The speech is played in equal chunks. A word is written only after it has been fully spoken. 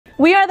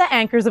We are the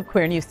anchors of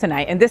Queer News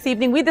tonight, and this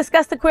evening we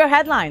discuss the queer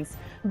headlines.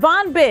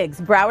 Vaughn Biggs,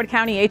 Broward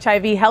County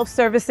HIV Health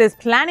Services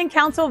Planning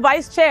Council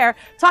Vice Chair,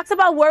 talks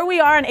about where we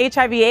are in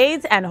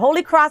HIV/AIDS, and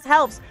Holy Cross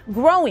Health's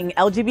growing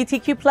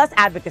LGBTQ+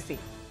 advocacy.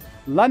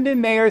 London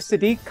Mayor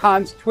Sadiq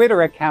Khan's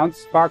Twitter account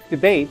sparked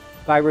debate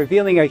by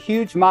revealing a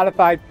huge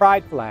modified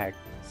pride flag.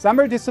 Some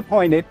are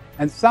disappointed,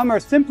 and some are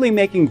simply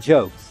making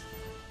jokes.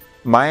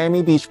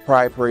 Miami Beach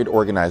Pride Parade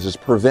organizers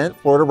prevent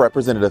Florida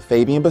Representative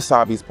Fabian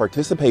Basabi's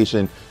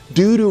participation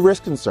due to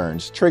risk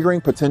concerns,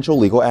 triggering potential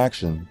legal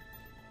action.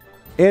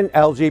 In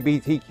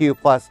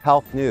LGBTQ+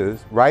 health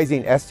news,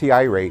 rising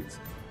STI rates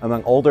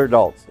among older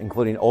adults,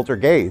 including older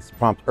gays,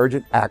 prompt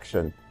urgent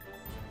action.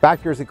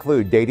 Factors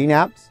include dating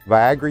apps,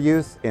 Viagra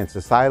use, and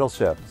societal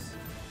shifts.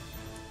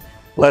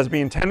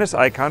 Lesbian tennis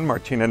icon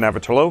Martina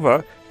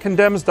Navratilova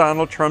condemns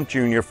Donald Trump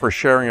Jr. for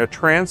sharing a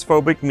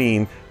transphobic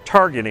meme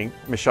targeting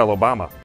Michelle Obama.